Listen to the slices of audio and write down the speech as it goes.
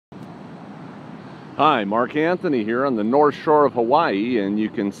Hi, Mark Anthony here on the North Shore of Hawaii, and you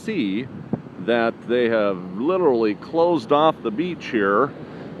can see that they have literally closed off the beach here,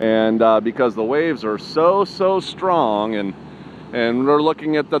 and because the waves are so strong, and we're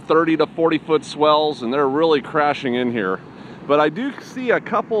looking at the 30 to 40 foot swells, and they're really crashing in here. But I do see a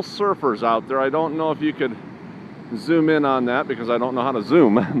couple surfers out there. I don't know if you could zoom in on that because I don't know how to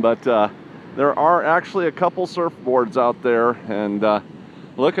zoom, but there are actually a couple surfboards out there, and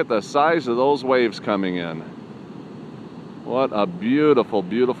look at the size of those waves coming in. What a beautiful,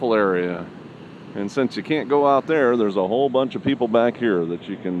 beautiful area. And since you can't go out there, there's a whole bunch of people back here that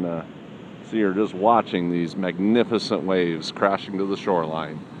you can see are just watching these magnificent waves crashing to the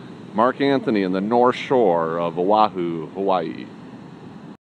shoreline. Mark Anthony in the North Shore of Oahu, Hawaii.